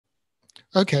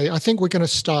Okay, I think we're going to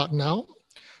start now.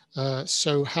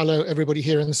 So hello, everybody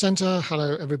here in the center.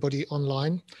 Hello, everybody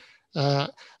online.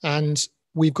 And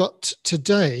we've got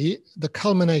today the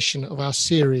culmination of our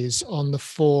series on the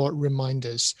four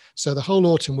reminders. So the whole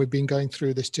autumn, we've been going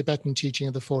through this Tibetan teaching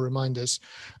of the four reminders.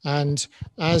 And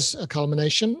as a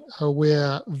culmination,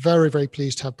 we're very, very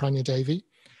pleased to have Prajnadevi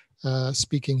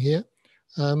speaking here.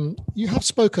 You have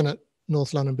spoken at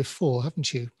North London before,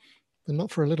 haven't you? But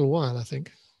not for a little while, I think.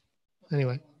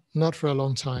 Anyway, not for a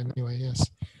long time anyway, yes.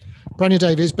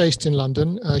 Prajnadevi is based in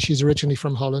London. She's originally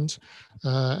from Holland,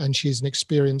 and she's an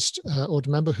experienced order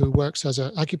member who works as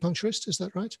an acupuncturist, is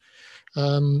that right?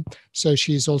 So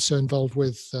she's also involved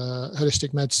with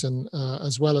holistic medicine,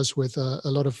 as well as with a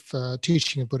lot of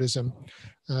teaching of Buddhism.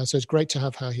 So it's great to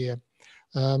have her here.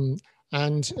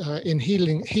 And in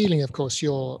healing, of course,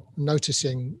 you're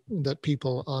noticing that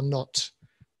people are not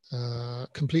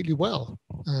completely well.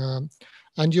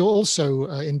 And you're also,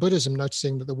 in Buddhism,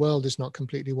 noticing that the world is not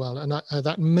completely well. And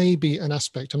that may be an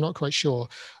aspect, I'm not quite sure,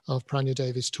 of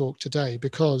Prajnadevi's talk today,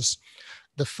 because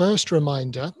the first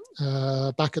reminder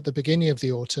back at the beginning of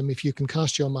the autumn, if you can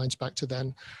cast your minds back to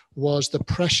then, was the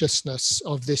preciousness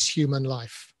of this human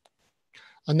life.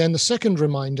 And then the second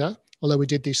reminder, although we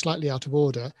did these slightly out of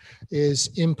order, is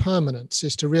impermanence,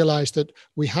 is to realize that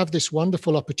we have this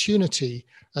wonderful opportunity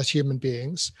as human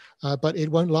beings, but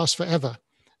it won't last forever.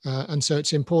 And so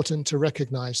it's important to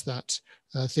recognize that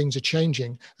things are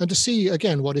changing and to see,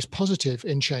 again, what is positive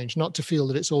in change, not to feel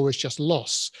that it's always just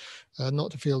loss,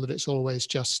 not to feel that it's always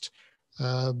just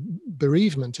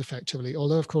bereavement, effectively,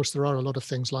 although, of course, there are a lot of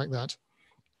things like that.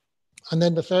 And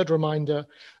then the third reminder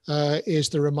is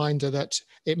the reminder that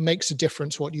it makes a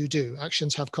difference what you do.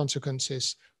 Actions have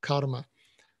consequences, karma.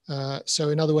 So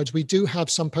in other words, we do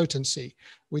have some potency.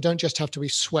 We don't just have to be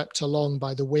swept along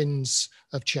by the winds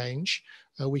of change.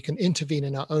 We can intervene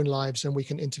in our own lives and we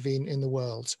can intervene in the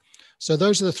world. So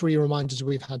those are the three reminders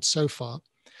we've had so far.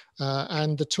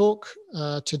 And the talk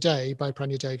today by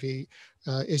Prajnadevi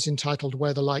is entitled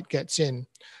Where the Light Gets In.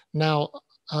 Now,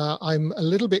 I'm a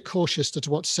little bit cautious as to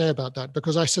what to say about that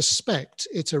because I suspect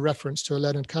it's a reference to a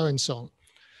Leonard Cohen song.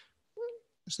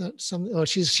 Is that something? Oh,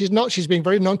 she's not. She's being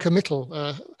very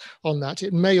non-committal on that.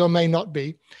 It may or may not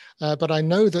be, but I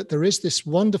know that there is this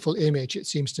wonderful image. It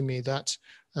seems to me that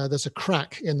there's a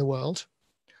crack in the world,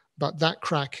 but that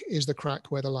crack is the crack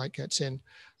where the light gets in.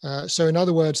 So, in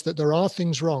other words, that there are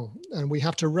things wrong, and we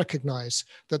have to recognize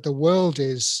that the world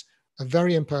is a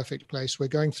very imperfect place. We're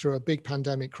going through a big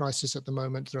pandemic crisis at the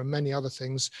moment. There are many other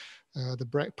things,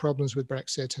 the problems with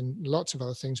Brexit, and lots of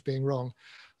other things being wrong.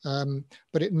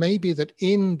 But it may be that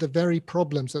in the very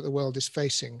problems that the world is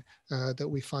facing, that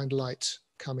we find light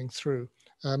coming through.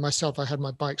 Myself, I had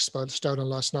my bike stolen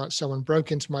last night. Someone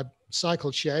broke into my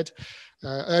cycle shed.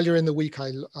 Earlier in the week,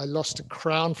 I lost a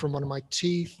crown from one of my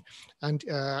teeth. And,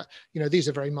 you know, these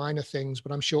are very minor things,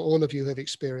 but I'm sure all of you have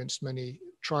experienced many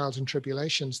trials and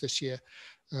tribulations this year.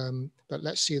 But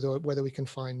let's see whether we can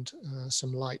find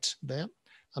some light there.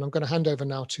 And I'm going to hand over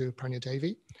now to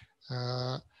Prajnadevi.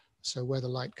 So where the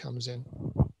light comes in.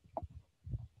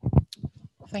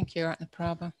 Thank you,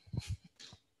 Ratnaprabha.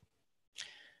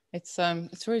 It's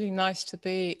really nice to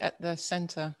be at the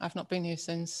center. I've not been here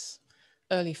since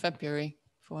early February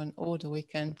for an order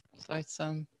weekend. So it's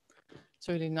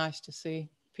really nice to see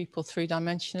people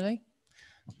three-dimensionally.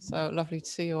 So lovely to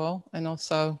see you all. And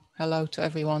also hello to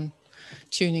everyone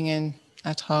tuning in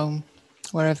at home,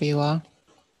 wherever you are.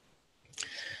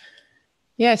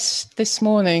 Yes, this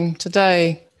morning,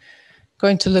 today,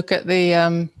 going to look at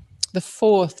the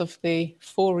fourth of the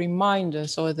four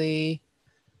reminders, or the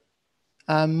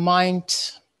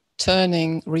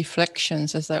mind-turning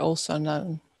reflections, as they're also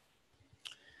known.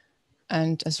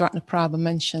 And as Ratnaprabha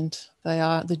mentioned, they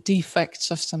are the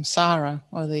defects of samsara,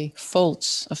 or the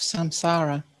faults of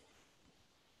samsara.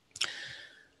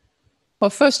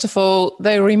 Well, first of all,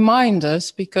 they remind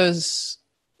us because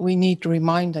we need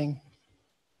reminding.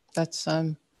 That's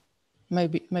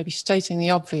maybe stating the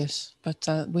obvious, but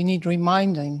we need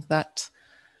reminding that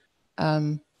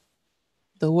the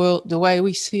way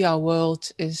we see our world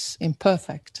is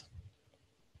imperfect.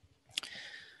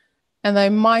 And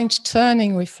they're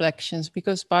mind-turning reflections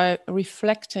because by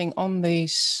reflecting on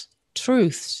these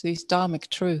truths, these dharmic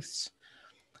truths,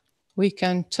 we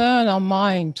can turn our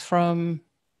mind from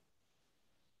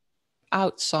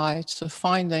outside, so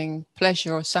finding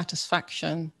pleasure or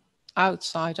satisfaction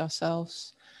outside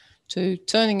ourselves, to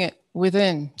turning it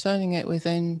within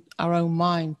our own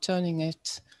mind, turning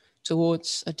it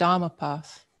towards a Dharma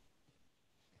path.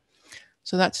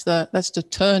 So that's the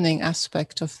turning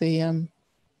aspect of the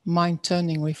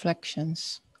mind-turning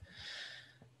reflections.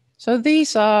 So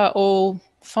these are all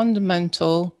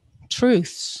fundamental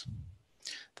truths.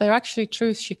 They're actually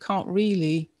truths you can't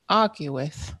really argue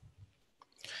with.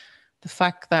 The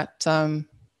fact that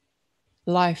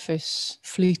life is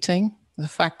fleeting, the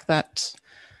fact that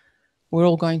we're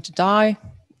all going to die,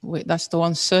 that's the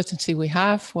one certainty we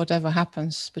have, whatever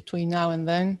happens between now and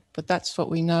then, but that's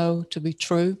what we know to be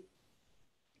true.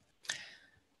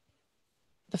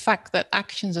 The fact that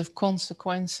actions have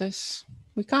consequences,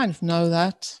 we kind of know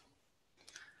that.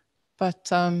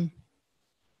 But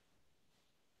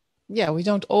yeah, we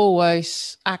don't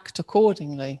always act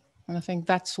accordingly. And I think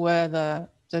that's where the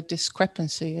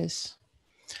discrepancy is.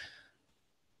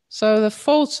 So the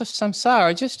faults of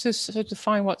samsara, just to sort of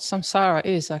define what samsara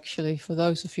is actually, for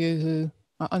those of you who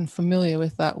are unfamiliar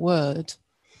with that word,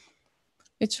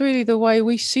 it's really the way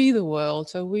we see the world.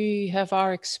 So we have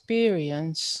our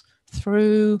experience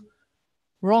through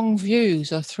wrong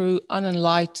views or through an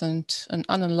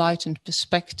unenlightened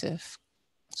perspective.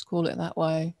 Let's call it that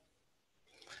way.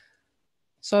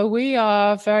 So we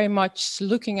are very much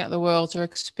looking at the world or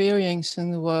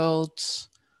experiencing the world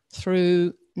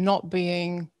through not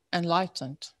being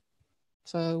enlightened.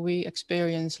 So we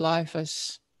experience life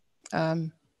as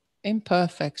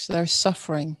imperfect. So there's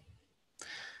suffering.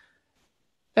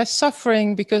 There's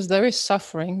suffering because there is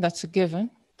suffering. That's a given.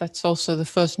 That's also the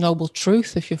first noble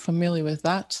truth, if you're familiar with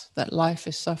that life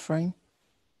is suffering.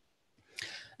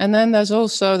 And then there's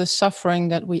also the suffering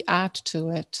that we add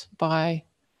to it by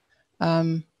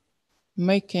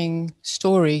making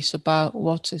stories about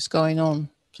what is going on,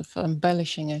 sort of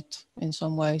embellishing it in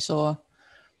some ways, or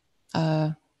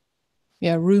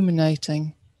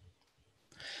ruminating.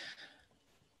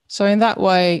 So in that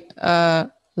way,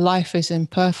 life is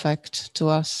imperfect to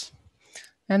us.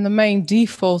 And the main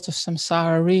default of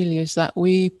samsara really is that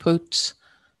we put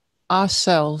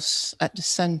ourselves at the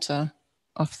center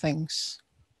of things,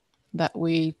 that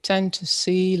we tend to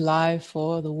see life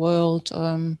or the world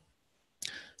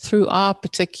through our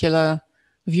particular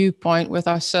viewpoint with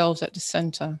ourselves at the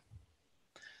center.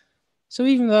 So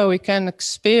even though we can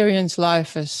experience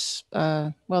life as,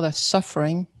 there's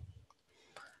suffering,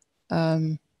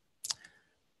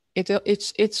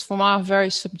 it's from our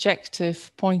very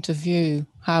subjective point of view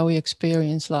how we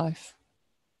experience life.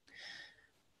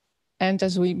 And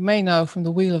as we may know from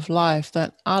the wheel of life,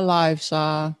 that our lives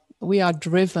we are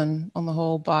driven on the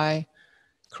whole by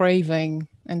craving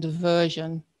and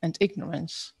aversion and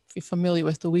ignorance. If you're familiar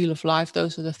with the wheel of life,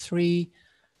 those are the three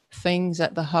things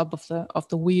at the hub of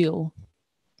the wheel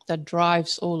that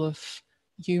drives all of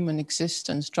human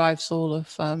existence, drives all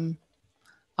of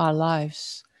our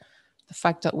lives. The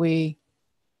fact that we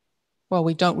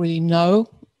don't really know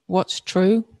what's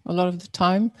true a lot of the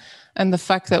time, and the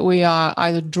fact that we are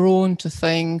either drawn to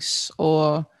things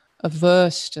or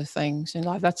averse to things in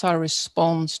life. That's our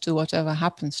response to whatever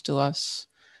happens to us.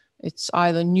 It's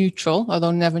either neutral, although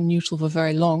never neutral for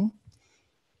very long,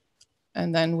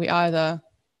 and then we either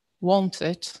want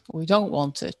it or we don't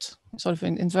want it. Sort of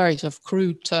in very sort of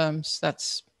crude terms,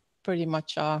 that's pretty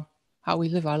much how we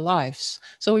live our lives.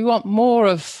 So we want more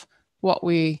of what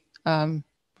we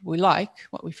like,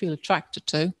 what we feel attracted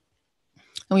to,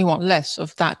 and we want less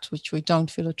of that which we don't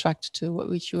feel attracted to,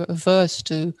 which we're averse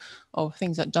to, or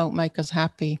things that don't make us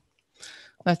happy.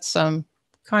 That's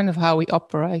kind of how we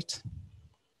operate.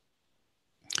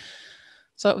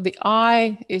 So the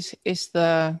I is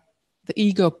the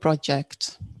ego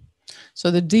project.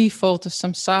 So the default of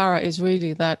samsara is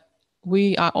really that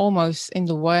we are almost in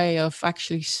the way of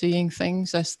actually seeing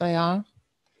things as they are.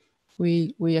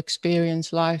 We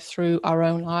experience life through our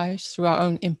own eyes, through our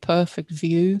own imperfect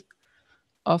view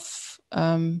of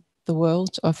the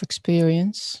world, of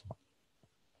experience.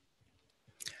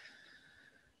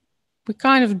 We're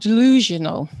kind of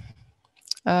delusional.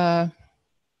 And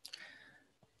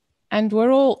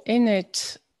we're all in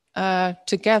it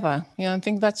together. I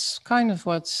think that's kind of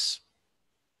what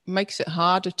makes it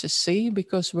harder to see,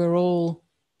 because we're all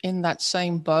in that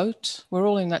same boat. We're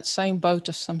all in that same boat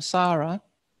of samsara.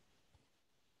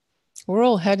 We're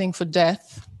all heading for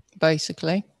death,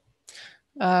 basically.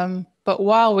 But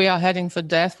while we are heading for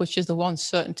death, which is the one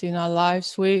certainty in our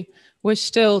lives, we're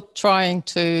still trying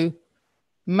to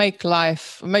make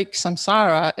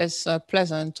samsara as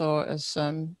pleasant or as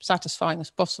satisfying as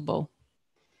possible.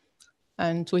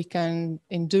 And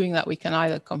in doing that, we can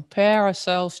either compare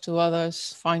ourselves to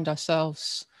others, find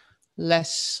ourselves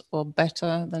less or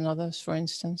better than others, for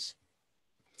instance,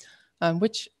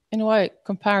 which in a way,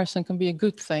 comparison can be a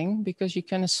good thing, because you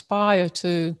can aspire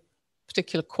to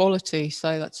particular quality,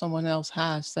 say, that someone else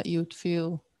has that you'd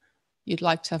feel you'd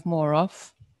like to have more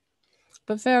of.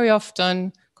 But very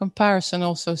often, comparison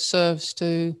also serves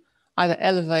to either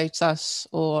elevate us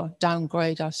or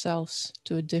downgrade ourselves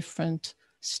to a different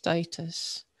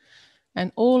status.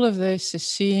 And all of this is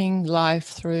seeing life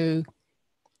through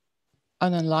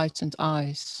unenlightened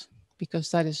eyes,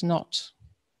 because that is not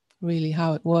really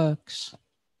how it works.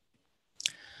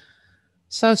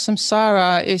 So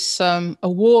samsara is a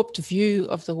warped view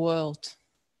of the world.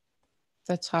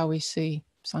 That's how we see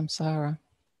samsara.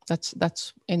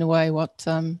 That's in a way what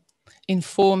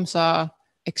informs our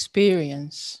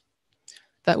experience,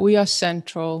 that we are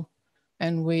central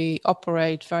and we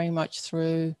operate very much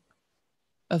through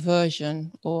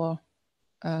aversion or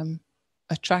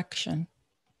attraction.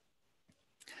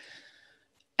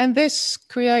 And this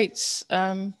creates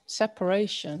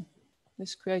separation.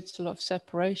 This creates a lot of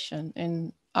separation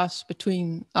in us,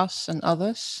 between us and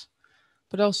others,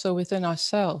 but also within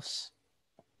ourselves.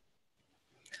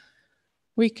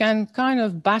 We can kind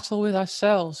of battle with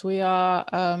ourselves. We are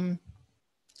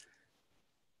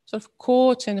sort of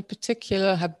caught in a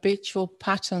particular habitual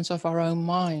patterns of our own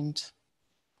mind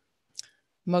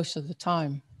most of the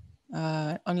time,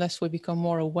 unless we become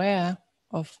more aware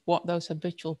of what those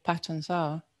habitual patterns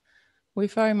are. We're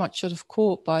very much sort of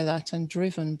caught by that and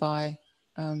driven by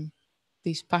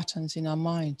these patterns in our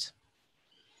mind.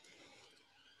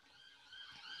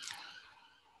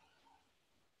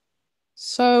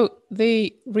 So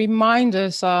the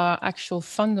reminders are actual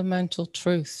fundamental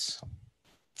truths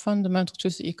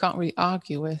that you can't really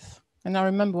argue with. And I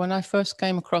remember when I first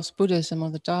came across Buddhism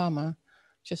or the Dharma,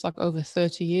 just like over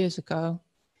 30 years ago,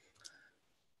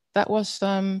 that was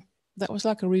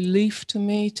like a relief to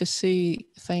me to see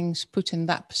things put in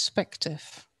that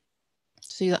perspective.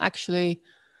 See that actually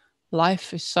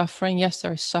life is suffering. Yes,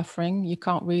 there is suffering. You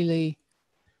can't really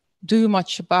do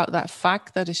much about that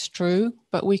fact, that is true,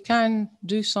 but we can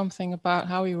do something about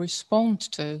how we respond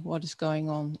to what is going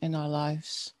on in our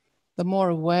lives. The more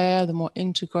aware, the more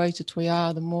integrated we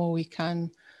are, the more we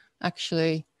can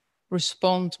actually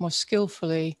respond more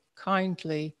skillfully,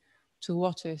 kindly to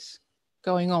what is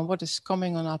going on, what is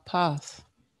coming on our path.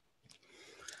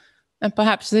 And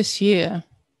perhaps this year,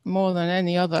 more than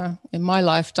any other in my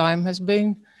lifetime, has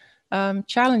been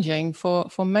challenging for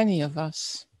many of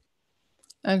us.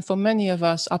 And for many of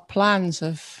us, our plans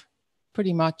have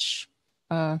pretty much,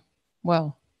 gone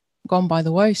by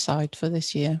the wayside for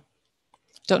this year.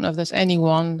 Don't know if there's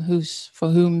anyone for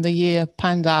whom the year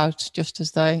panned out just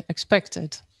as they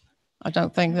expected. I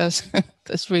don't think there's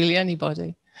really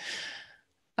anybody.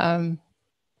 And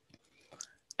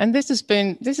this is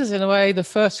in a way the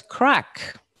first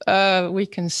crack we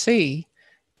can see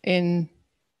in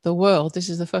the world. This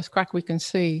is the first crack we can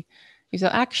see, is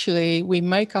that actually we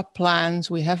make our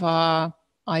plans, we have our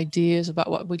ideas about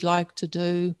what we'd like to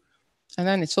do, and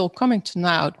then it's all coming to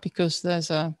naught because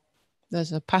there's a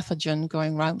pathogen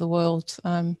going around the world,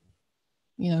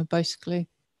 basically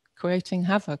creating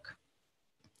havoc.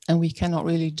 And we cannot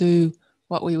really do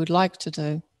what we would like to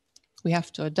do. We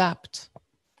have to adapt.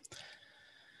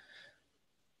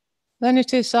 Then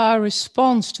it is our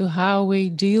response to how we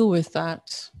deal with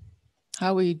that,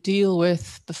 how we deal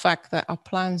with the fact that our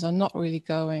plans are not really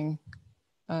going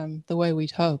the way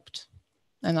we'd hoped.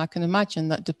 And I can imagine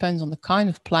that depends on the kind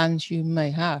of plans you may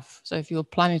have. So if you're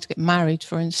planning to get married,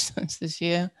 for instance, this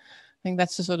year, I think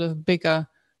that's a sort of bigger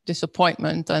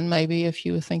disappointment than maybe if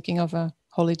you were thinking of a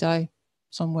holiday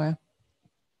somewhere.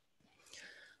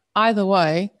 Either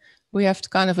way, we have to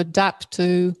kind of adapt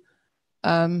to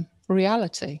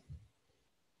reality.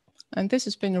 And this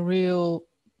has been a real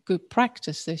good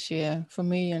practice this year for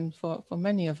me and for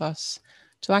many of us,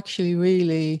 to actually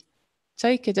really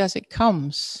take it as it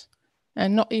comes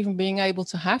and not even being able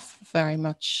to have very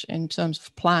much in terms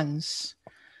of plans,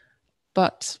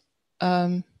 but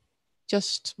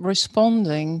just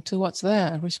responding to what's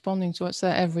there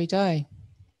every day.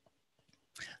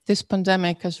 This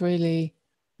pandemic has really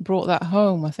brought that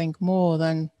home, I think, more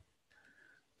than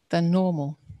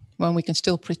normal, when we can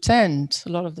still pretend a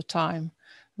lot of the time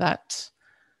that,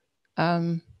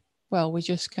 we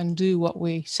just can do what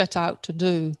we set out to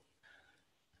do.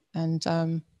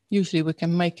 And usually we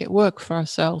can make it work for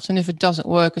ourselves. And if it doesn't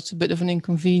work, it's a bit of an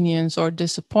inconvenience or a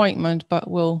disappointment, but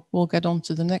we'll get on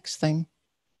to the next thing.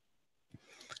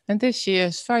 And this year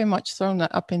has very much thrown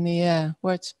that up in the air,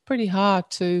 where it's pretty hard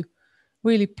to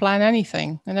really plan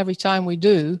anything. And every time we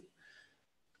do,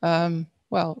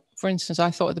 for instance, I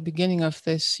thought at the beginning of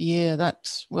this year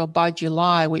that, by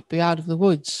July, we'd be out of the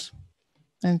woods.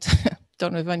 And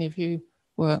don't know if any of you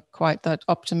were quite that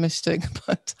optimistic,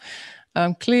 but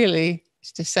clearly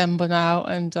it's December now,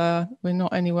 and we're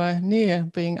not anywhere near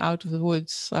being out of the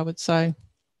woods, I would say.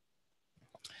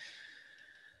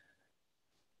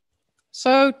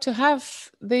 So to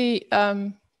have the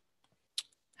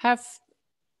have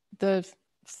the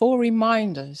 4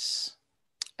 reminders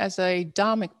as a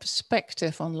dharmic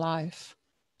perspective on life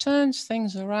turns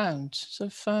things around,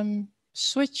 sort of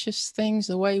switches things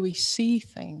the way we see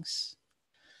things.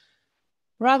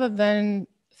 Rather than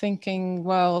thinking,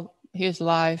 well, here's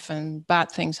life and bad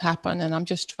things happen and I'm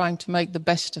just trying to make the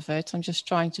best of it, I'm just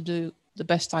trying to do the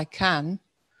best I can.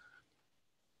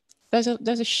 There's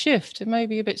a shift. It may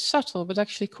be a bit subtle, but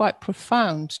actually quite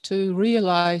profound, to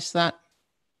realize that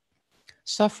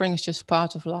suffering is just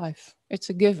part of life. It's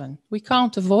a given. We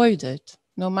can't avoid it,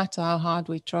 no matter how hard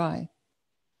we try.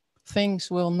 Things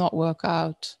will not work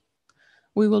out.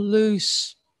 We will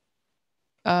lose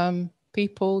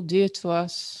people dear to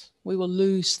us. We will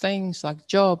lose things like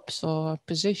jobs or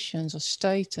positions or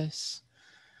status.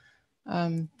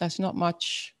 There's not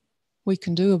much we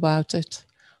can do about it.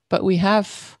 But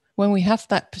when we have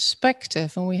that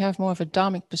perspective, and we have more of a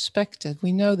dharmic perspective,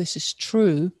 we know this is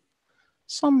true,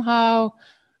 somehow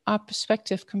our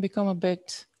perspective can become a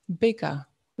bit bigger.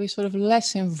 We're sort of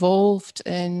less involved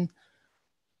in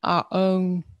our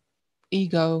own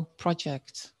ego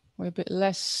project. We're a bit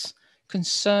less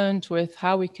concerned with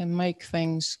how we can make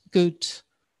things good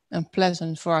and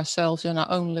pleasant for ourselves in our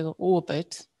own little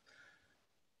orbit,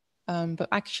 but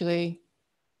actually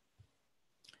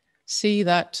see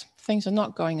that things are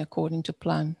not going according to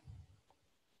plan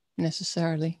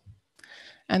necessarily.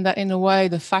 And that in a way,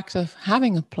 the fact of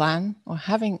having a plan or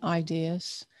having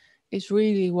ideas is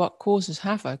really what causes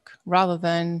havoc, rather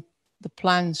than the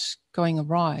plans going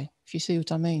awry, if you see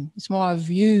what I mean. It's more a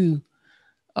view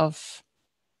of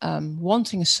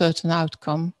wanting a certain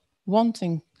outcome,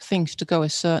 wanting things to go a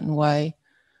certain way.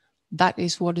 That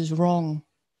is what is wrong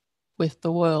with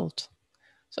the world.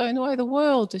 So in a way, the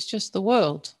world is just the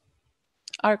world.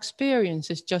 Our experience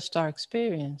is just our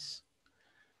experience.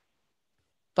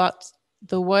 But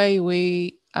the way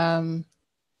we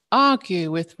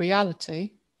argue with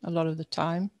reality a lot of the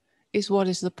time is what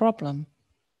is the problem.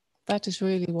 That is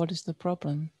really what is the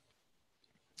problem.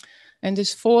 And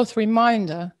this 4th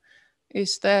reminder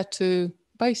is there to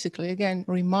basically, again,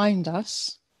 remind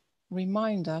us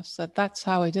that that's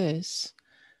how it is.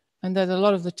 And that a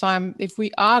lot of the time, if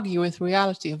we argue with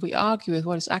reality, if we argue with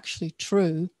what is actually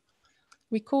true,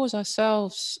 we cause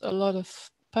ourselves a lot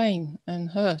of pain and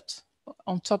hurt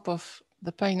on top of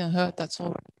the pain and hurt that's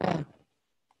already there.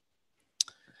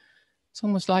 It's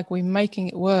almost like we're making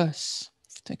it worse.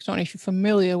 I don't know if you're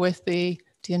familiar with the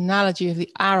analogy of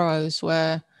the arrows,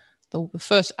 where the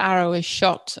first arrow is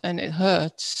shot and it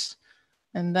hurts.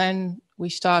 And then we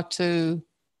start to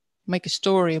make a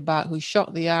story about who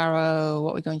shot the arrow,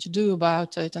 what we're going to do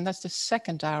about it. And that's the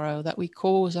second arrow that we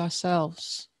cause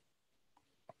ourselves.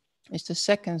 It's the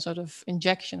second sort of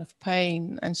injection of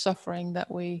pain and suffering that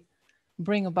we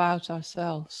bring about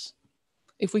ourselves.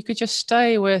 If we could just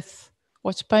stay with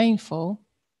what's painful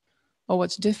or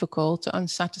what's difficult or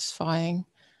unsatisfying,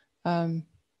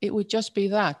 it would just be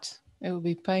that. It would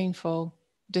be painful,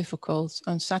 difficult,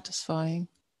 unsatisfying.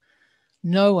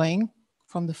 Knowing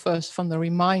from the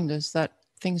reminders that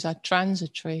things are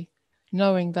transitory,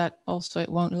 knowing that also it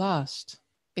won't last.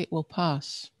 It will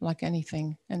pass, like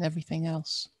anything and everything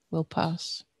else will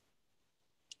pass.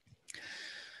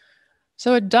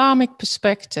 So a dharmic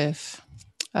perspective,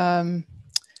 having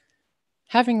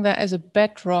that as a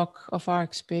bedrock of our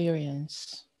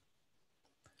experience,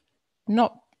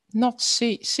 not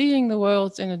seeing the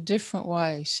world in a different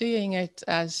way, seeing it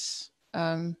as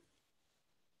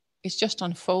it's just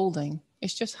unfolding,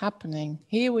 it's just happening.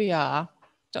 Here we are,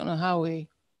 don't know how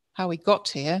we got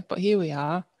here, but here we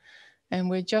are, and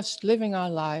we're just living our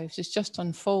lives. It's just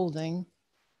unfolding.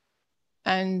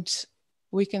 And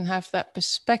we can have that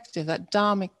perspective, that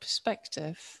dharmic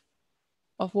perspective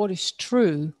of what is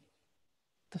true.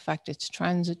 The fact it's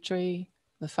transitory,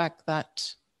 the fact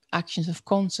that actions have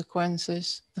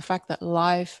consequences, the fact that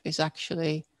life is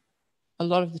actually a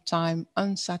lot of the time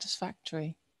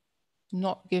unsatisfactory,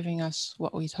 not giving us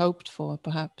what we'd hoped for,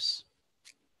 perhaps.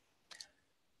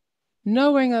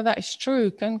 Knowing that that is true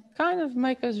can kind of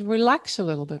make us relax a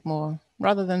little bit more,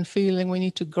 rather than feeling we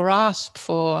need to grasp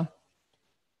for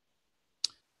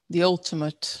the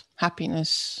ultimate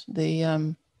happiness,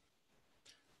 the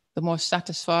more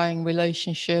satisfying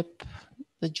relationship,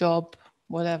 the job,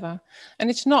 whatever. And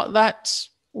it's not that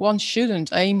one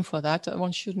shouldn't aim for that,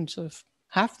 one shouldn't sort of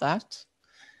have that.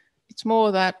 It's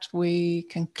more that we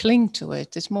can cling to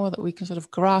it. It's more that we can sort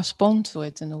of grasp onto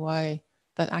it in a way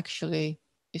that actually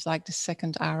is like the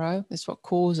second arrow. It's what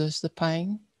causes the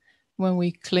pain. When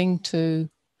we cling to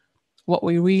what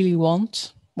we really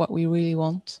want,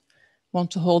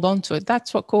 want to hold on to it,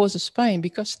 that's what causes pain,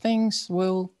 because things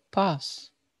will pass.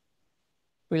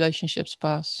 relationships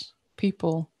pass,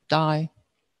 people die.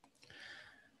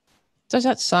 Does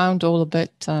that sound all a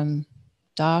bit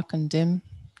dark and dim?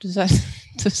 Does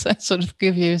that sort of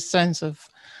give you a sense of,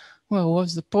 well,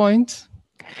 what's the point?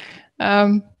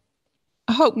 I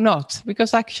hope not,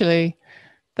 because actually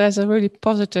there's a really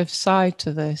positive side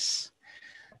to this.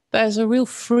 There's a real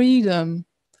freedom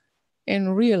in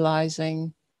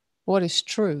realizing what is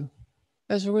true.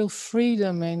 There's a real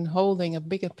freedom in holding a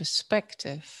bigger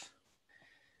perspective.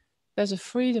 There's a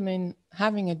freedom in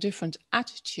having a different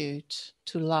attitude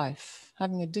to life,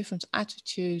 having a different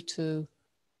attitude to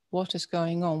what is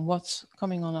going on, what's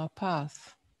coming on our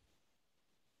path.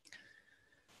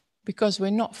 Because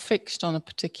we're not fixed on a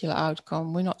particular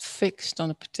outcome, we're not fixed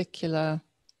on a particular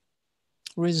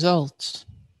result.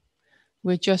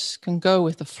 We just can go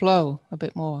with the flow a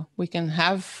bit more. We can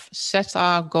have set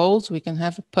our goals, we can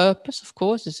have a purpose, of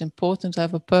course. It's important to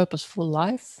have a purposeful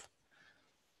life.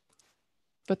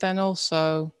 But then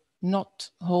also not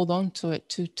hold on to it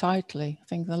too tightly. I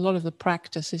think a lot of the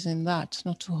practice is in that,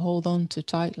 not to hold on too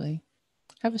tightly.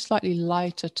 Have a slightly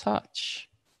lighter touch.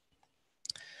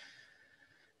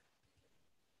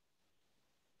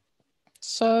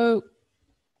 So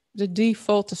the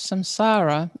default of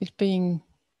samsara is being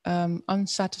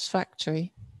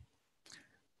unsatisfactory.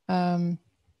 It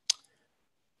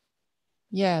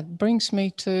brings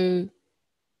me to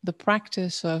the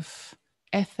practice of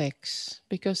ethics,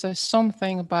 because there's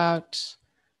something about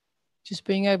just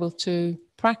being able to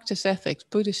practice ethics,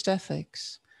 Buddhist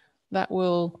ethics, that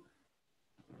will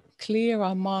clear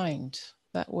our mind,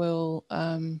 that will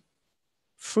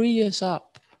free us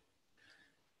up.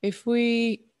 If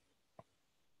we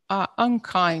are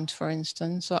unkind, for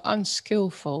instance, or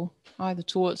unskillful, either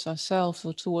towards ourselves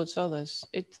or towards others,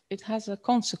 it has a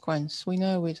consequence. We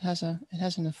know it has an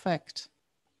effect.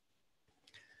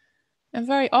 And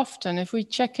very often, if we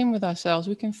check in with ourselves,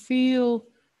 we can feel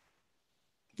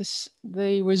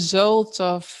the result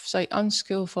of, say,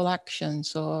 unskillful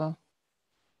actions or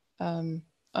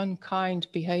unkind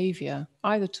behavior,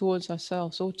 either towards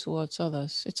ourselves or towards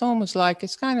others. It's almost like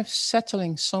it's kind of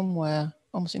settling somewhere,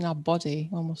 almost in our body,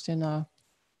 almost in our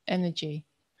energy.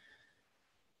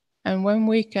 And when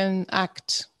we can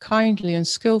act kindly and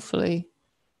skillfully,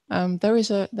 there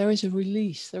is a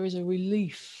release, there is a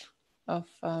relief of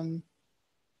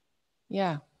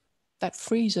that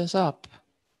frees us up.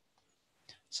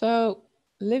 So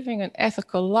living an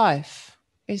ethical life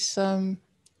is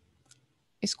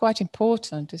quite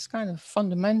important. It's kind of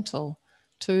fundamental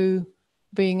to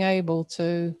being able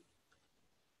to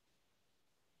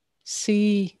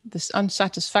see this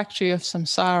unsatisfactory of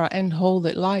samsara and hold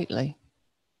it lightly,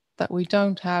 that we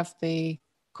don't have the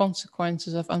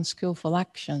consequences of unskillful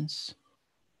actions.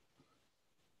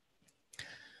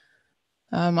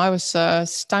 I was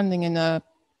standing in a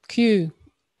queue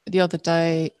the other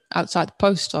day outside the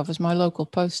post office, my local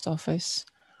post office,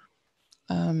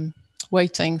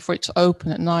 waiting for it to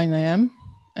open at 9 a.m.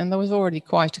 And there was already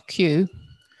quite a queue.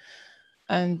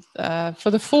 And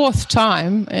for the fourth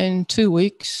time in 2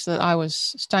 weeks that I was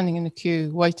standing in the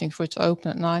queue waiting for it to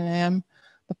open at 9 a.m.,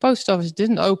 the post office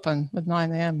didn't open at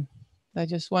 9 a.m. They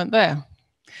just weren't there.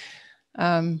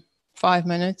 5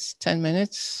 minutes, 10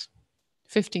 minutes,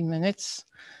 15 minutes.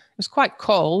 It was quite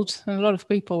cold, and a lot of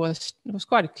people it was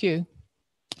quite a queue,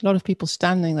 a lot of people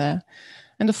standing there.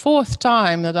 And the fourth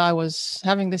time that I was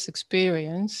having this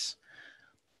experience,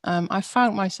 I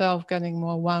found myself getting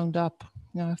more wound up.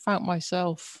 I found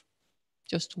myself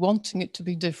just wanting it to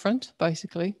be different,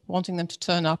 basically, wanting them to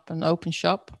turn up and open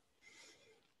shop.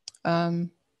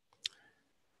 And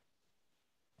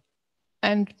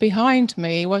behind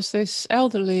me was this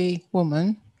elderly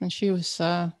woman, and she was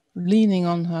leaning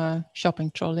on her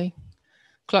shopping trolley,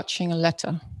 clutching a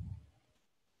letter.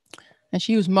 And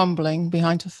she was mumbling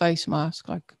behind her face mask,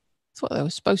 like, I thought they were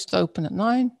supposed to open at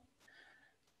 9. I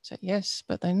said, yes,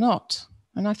 but they're not.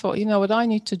 And I thought, what I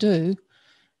need to do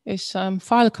is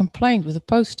file a complaint with the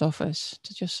post office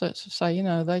to just sort of say,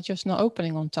 they're just not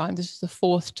opening on time. This is the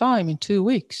fourth time in 2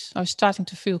 weeks. I was starting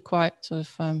to feel quite sort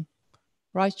of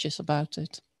righteous about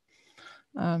it.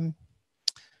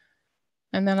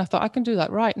 And then I thought, I can do that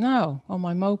right now on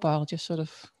my mobile, just sort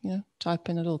of, type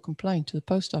in a little complaint to the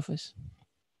post office.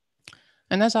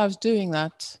 And as I was doing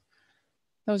that,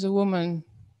 there was a woman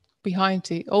behind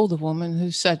the older woman who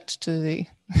said to the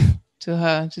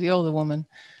older woman,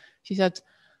 she said,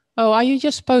 oh, are you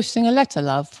just posting a letter,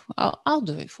 love? I'll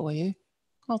do it for you.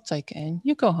 I'll take it in.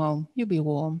 You go home. You'll be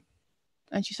warm.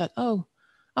 And she said, oh,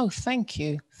 thank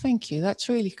you. Thank you. That's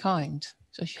really kind.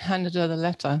 So she handed her the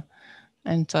letter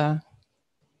and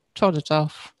trotted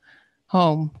off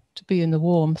home to be in the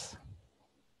warmth.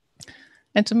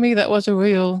 And to me, that was a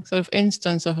real sort of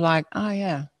instance of like, ah,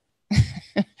 yeah,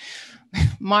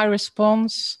 my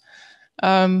response,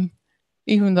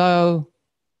 even though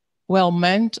well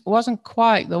meant, wasn't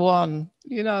quite the one,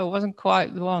 wasn't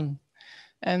quite the one.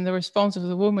 And the response of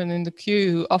the woman in the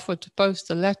queue who offered to post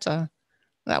the letter,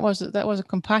 that was a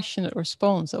compassionate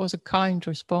response. That was a kind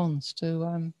response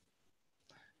to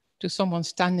someone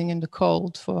standing in the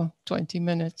cold for 20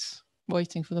 minutes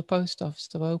waiting for the post office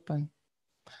to open.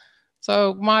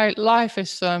 So my life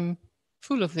is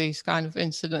full of these kind of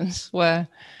incidents where,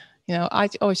 I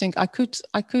always think I could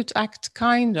act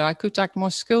kinder, I could act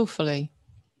more skillfully,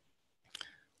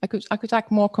 I could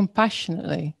act more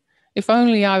compassionately. If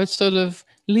only I would sort of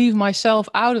leave myself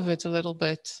out of it a little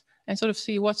bit and sort of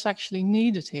see what's actually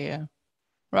needed here,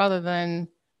 rather than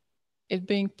it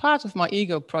being part of my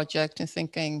ego project and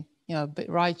thinking, a bit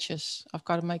righteous, I've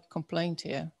got to make a complaint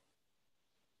here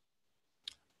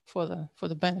for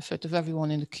the benefit of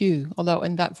everyone in the queue. Although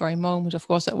in that very moment, of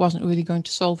course, that wasn't really going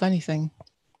to solve anything.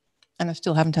 And I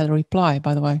still haven't had a reply,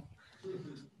 by the way.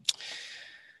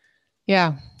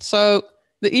 Yeah, so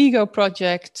the ego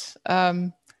project,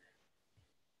 we're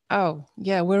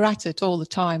at it all the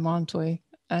time, aren't we?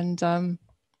 And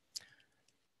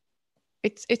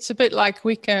it's a bit like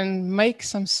we can make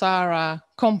samsara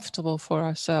comfortable for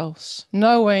ourselves,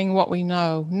 knowing what we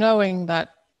know, knowing that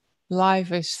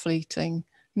life is fleeting,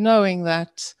 knowing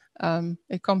that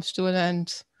it comes to an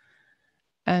end,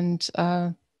 and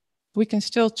we can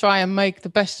still try and make the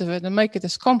best of it and make it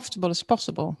as comfortable as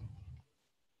possible.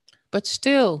 But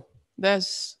still,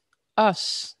 there's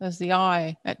us, there's the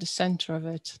I at the center of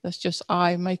it. There's just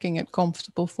I making it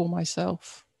comfortable for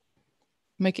myself,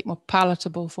 make it more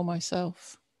palatable for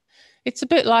myself. It's a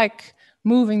bit like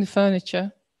moving the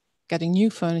furniture, getting new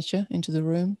furniture into the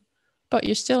room, but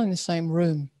you're still in the same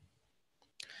room.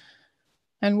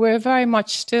 And we're very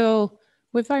much still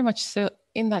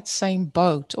in that same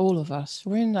boat, all of us.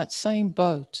 We're in that same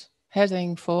boat,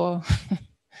 heading for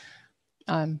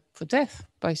death,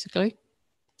 basically,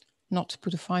 not to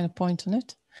put a finer point on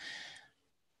it.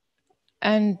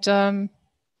 And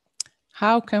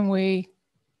how can we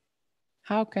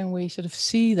sort of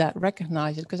see that,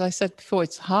 recognize it? Because I said before,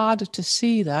 it's harder to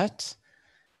see that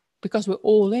because we're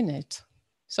all in it.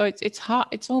 So it's hard.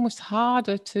 It's almost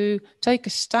harder to take a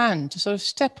stand, to sort of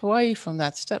step away from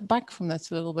that, step back from that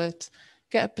a little bit,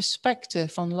 get a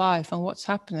perspective on life and what's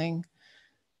happening,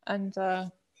 and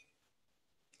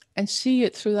see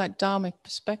it through that dharmic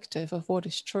perspective of what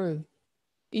is true,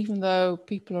 even though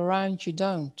people around you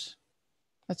don't.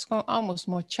 That's almost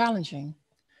more challenging,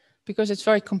 because it's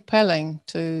very compelling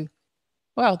to,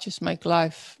 just make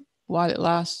life while it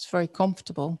lasts very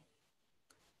comfortable.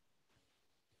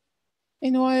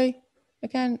 In a way,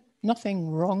 again, nothing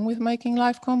wrong with making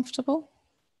life comfortable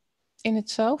in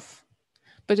itself.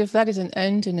 But if that is an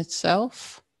end in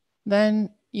itself,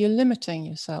 then you're limiting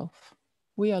yourself.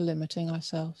 We are limiting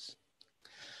ourselves.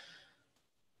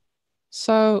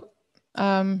 So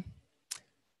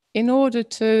in order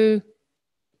to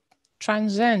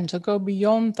transcend, to go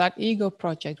beyond that ego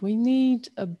project, we need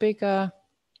a bigger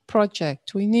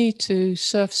project. We need to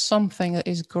serve something that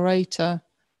is greater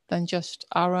than just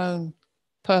our own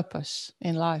purpose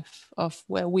in life, of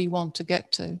where we want to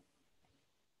get to.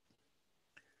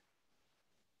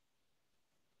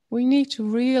 We need to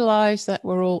realize that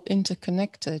we're all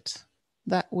interconnected,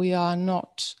 that we are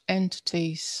not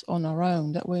entities on our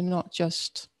own, that we're not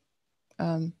just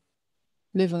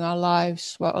living our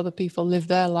lives while other people live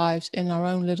their lives in our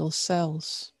own little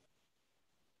cells.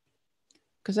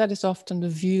 Because that is often the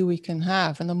view we can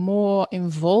have. And the more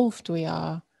involved we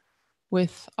are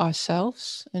with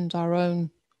ourselves and our own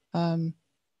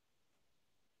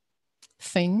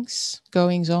things,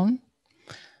 goings on,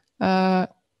 the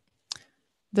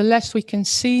less we can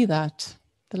see that,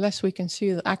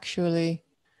 actually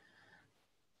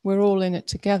we're all in it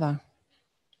together.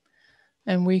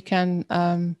 And we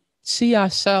can see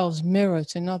ourselves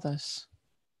mirrored in others,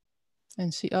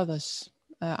 and see others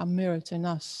are mirrored in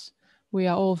us. We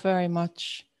are all very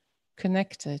much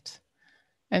connected.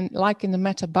 And like in the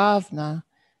Metta Bhavana,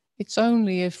 it's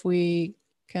only if we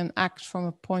can act from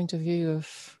a point of view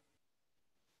of,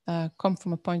 come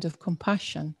from a point of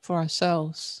compassion for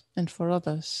ourselves and for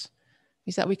others,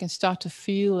 is that we can start to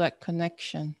feel that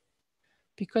connection.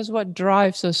 Because what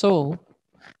drives us all,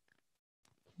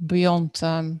 beyond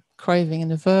craving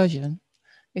and aversion,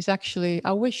 is actually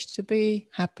our wish to be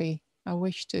happy, our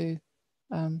wish to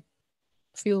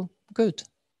feel good,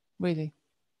 really.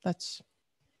 That's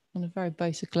on a very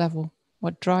basic level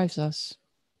what drives us.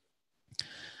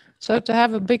 So to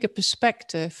have a bigger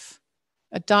perspective,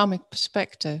 a dharmic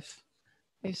perspective,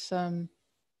 is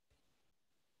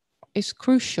is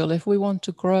crucial if we want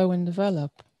to grow and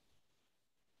develop.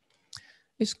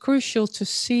 It's crucial to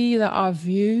see that our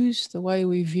views, the way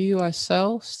we view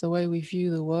ourselves, the way we view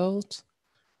the world,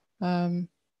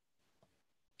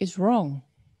 is wrong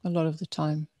a lot of the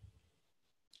time.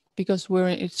 Because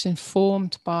it's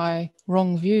informed by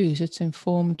wrong views. It's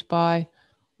informed by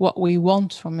what we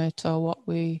want from it or what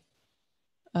we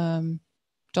don't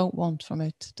want from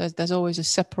it. There's always a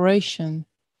separation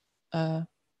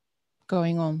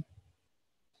going on.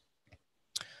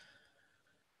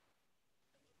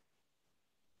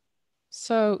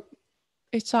 So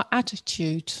it's our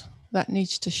attitude that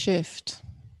needs to shift.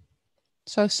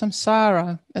 So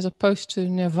samsara, as opposed to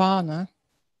nirvana,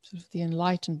 sort of the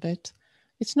enlightened bit,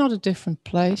 it's not a different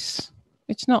place.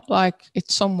 It's not like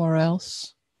it's somewhere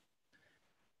else.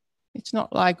 It's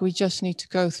not like we just need to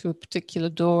go through a particular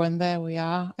door and there we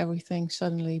are, everything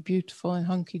suddenly beautiful and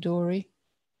hunky-dory.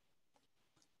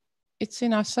 It's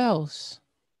in ourselves.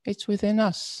 It's within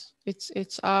us.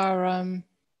 It's our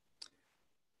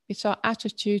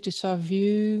attitude, it's our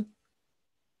view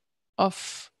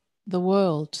of the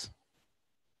world,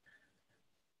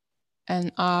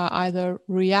 and our either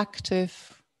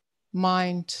reactive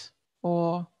mind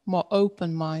or more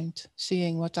open mind,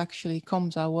 seeing what actually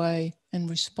comes our way and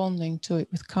responding to it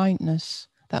with kindness.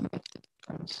 That makes a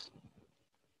difference.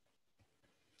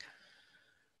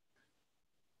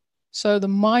 So the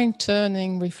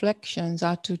mind-turning reflections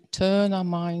are to turn our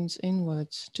minds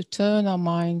inwards, to turn our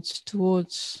minds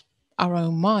towards our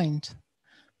own mind,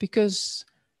 because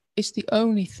it's the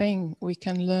only thing we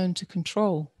can learn to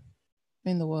control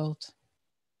in the world.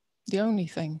 The only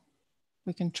thing.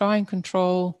 We can try and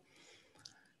control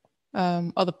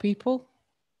other people.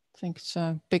 I think it's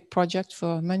a big project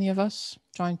for many of us,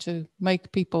 trying to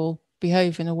make people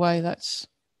behave in a way that's,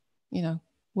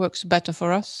 works better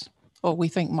for us, or we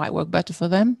think might work better for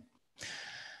them.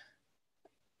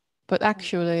 But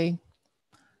actually,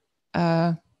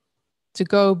 to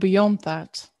go beyond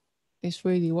that is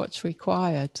really what's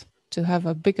required, to have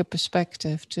a bigger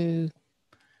perspective, to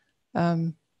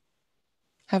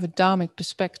have a dharmic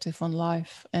perspective on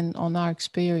life and on our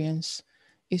experience,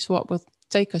 is what will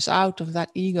take us out of that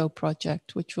ego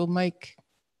project, which will make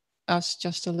us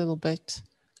just a little bit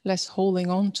less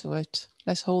holding on to it,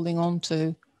 less holding on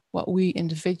to what we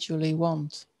individually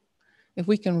want. If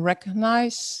we can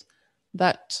recognize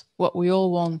that what we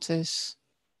all want is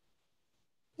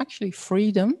actually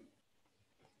freedom,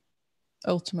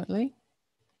 ultimately,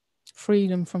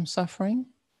 freedom from suffering,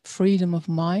 freedom of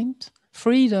mind,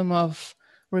 freedom of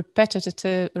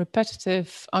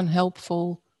repetitive,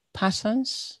 unhelpful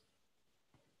patterns,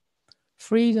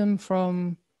 freedom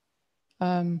from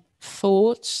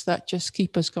thoughts that just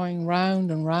keep us going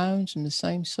round and round in the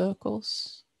same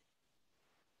circles.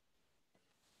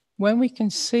 When we can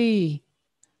see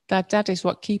that that is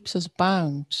what keeps us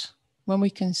bound, when we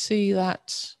can see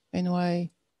that in a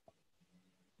way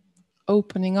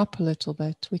opening up a little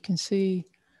bit, we can see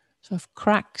sort of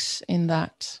cracks in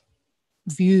that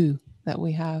view that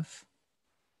we have.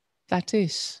 That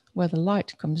is where the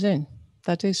light comes in.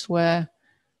 That is where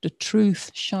the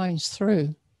truth shines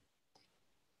through.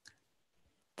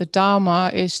 The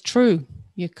Dharma is true.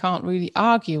 You can't really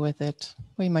argue with it.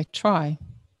 We may try.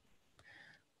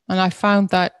 And I found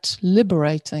that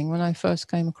liberating when I first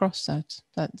came across that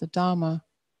the Dharma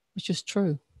was just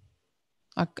true.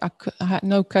 I had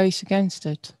no case against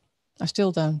it. I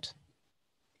still don't.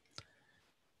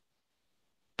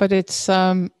 But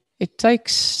it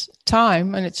takes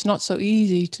time, and it's not so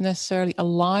easy to necessarily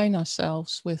align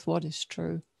ourselves with what is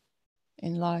true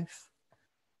in life.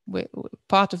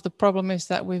 Part of the problem is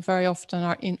that we very often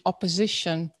are in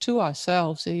opposition to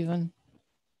ourselves even.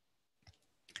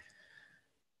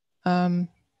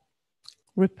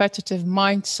 Repetitive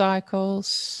mind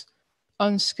cycles,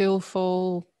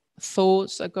 unskillful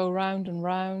thoughts that go round and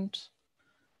round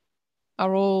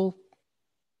are all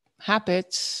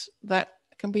habits that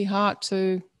can be hard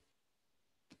to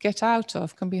get out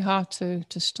of, can be hard to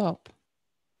stop.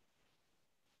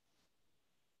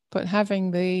 But having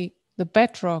the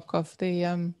bedrock of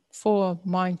the 4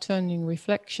 mind-turning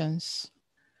reflections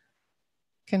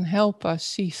can help us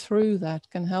see through that,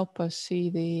 can help us see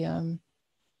the,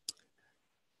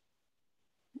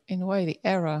 in a way, the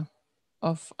error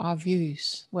of our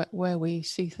views, where we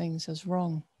see things as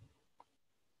wrong.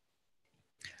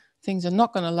 Things are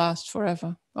not going to last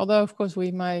forever. Although, of course, we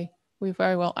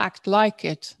very well act like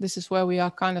it. This is where we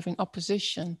are kind of in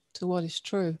opposition to what is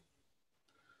true.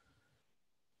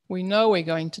 We know we're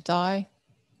going to die,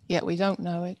 yet we don't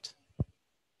know it.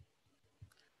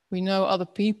 We know other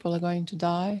people are going to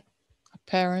die, our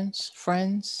parents,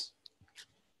 friends.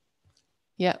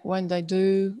 Yet when they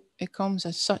do, it comes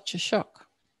as such a shock.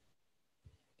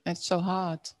 It's so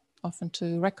hard often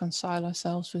to reconcile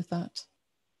ourselves with that.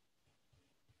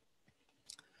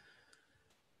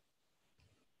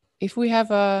 If we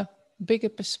have a bigger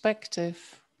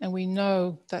perspective and we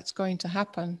know that's going to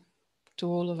happen to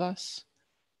all of us,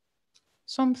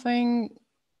 something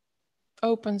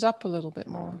opens up a little bit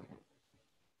more.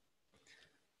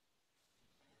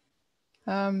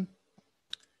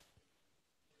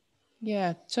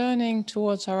 Turning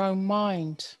towards our own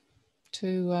mind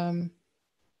to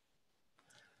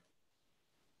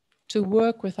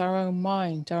work with our own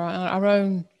mind, our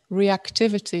own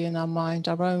reactivity in our mind,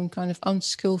 our own kind of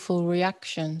unskillful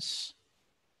reactions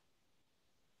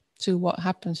to what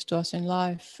happens to us in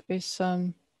life is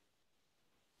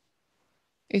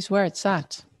where it's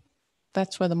at.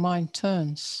 That's where the mind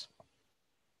turns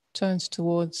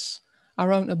towards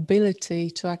our own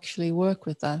ability to actually work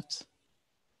with that,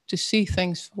 to see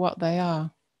things for what they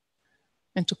are,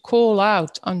 and to call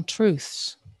out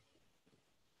untruths,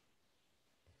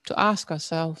 to ask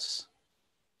ourselves,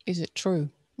 is it true?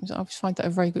 I always find that a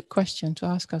very good question to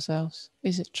ask ourselves.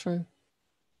 Is it true?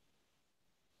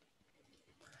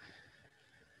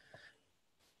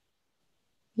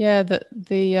 Yeah,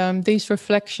 these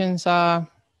reflections are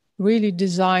really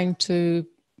designed to,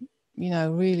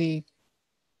 really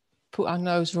put our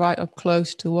nose right up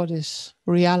close to what is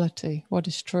reality, what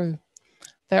is true.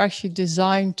 They're actually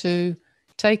designed to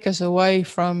take us away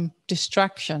from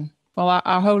distraction. Well,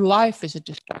 our whole life is a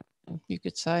distraction, you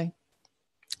could say.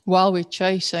 While we're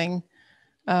chasing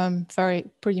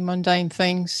pretty mundane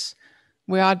things,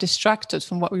 we are distracted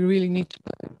from what we really need to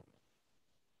do.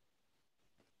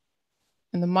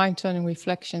 And the mind-turning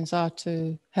reflections are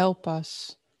to help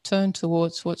us turn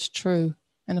towards what's true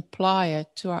and apply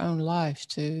it to our own lives,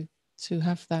 to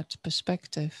have that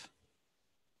perspective.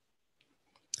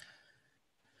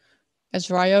 As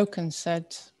Ryokan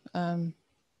said,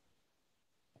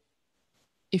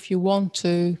 if you're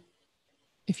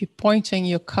pointing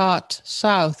your cart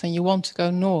south and you want to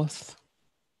go north,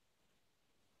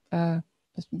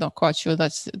 not quite sure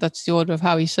that's the order of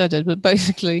how he said it, but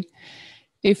basically,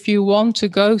 if you want to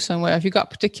go somewhere, if you've got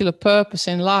a particular purpose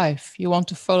in life, you want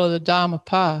to follow the Dharma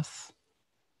path,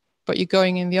 but you're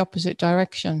going in the opposite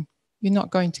direction, you're not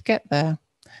going to get there.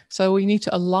 So we need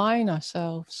to align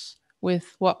ourselves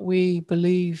with what we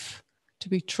believe to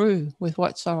be true, with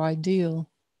what's our ideal.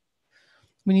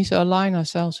 We need to align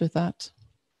ourselves with that.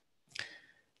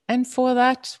 And for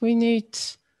that, we need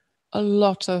a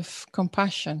lot of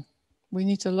compassion. We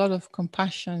need a lot of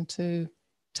compassion to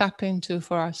tap into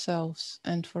for ourselves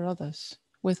and for others.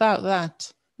 Without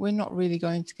that, we're not really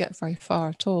going to get very far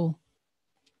at all.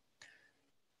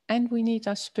 And we need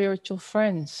our spiritual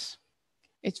friends.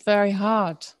 It's very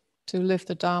hard to live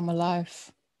the Dharma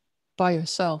life by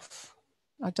yourself.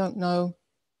 I don't know,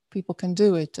 people can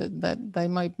do it, that they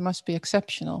must be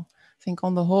exceptional. I think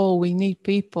on the whole, we need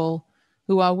people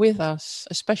who are with us,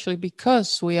 especially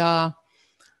because we are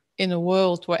in a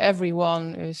world where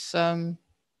everyone is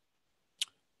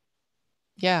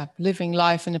living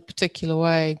life in a particular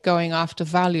way, going after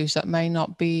values that may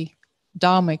not be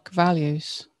dharmic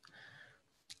values.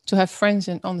 To have friends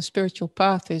on the spiritual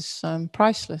path is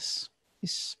priceless,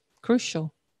 is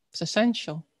crucial, it's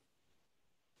essential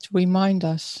to remind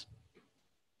us.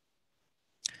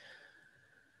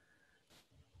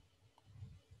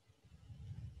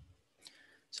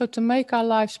 So to make our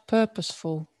lives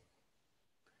purposeful,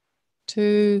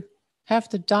 to have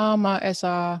the Dharma as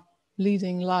our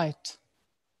leading light,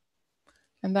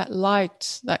 and that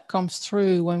light that comes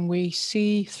through when we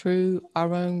see through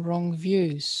our own wrong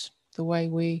views, the way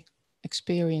we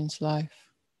experience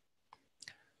life.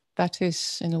 That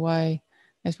is, in a way,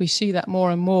 as we see that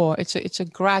more and more, it's a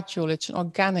gradual, it's an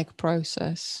organic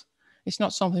process. It's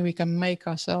not something we can make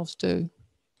ourselves do.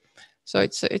 So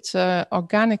it's an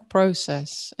organic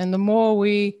process. And the more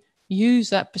we use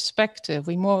that perspective,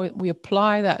 the more we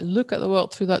apply that, look at the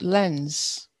world through that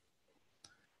lens,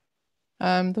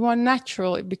 the more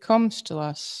natural it becomes to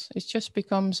us. It just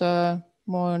becomes a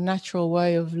more natural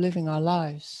way of living our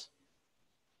lives.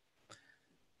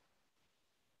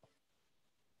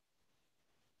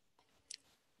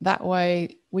 That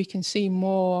way we can see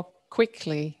more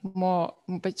quickly,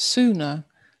 but sooner,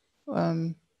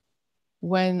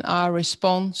 when our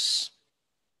response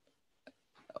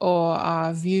or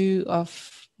our view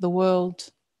of the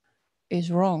world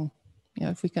is wrong.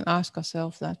 If we can ask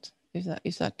ourselves that,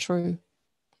 is that true?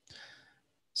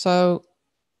 So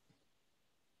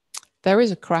there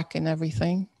is a crack in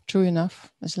everything, true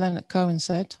enough, as Leonard Cohen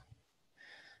said.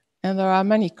 And there are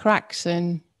many cracks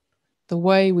in the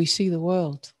way we see the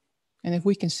world. And if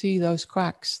we can see those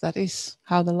cracks, that is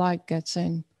how the light gets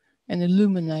in and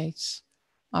illuminates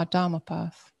our Dharma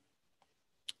path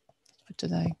for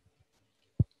today.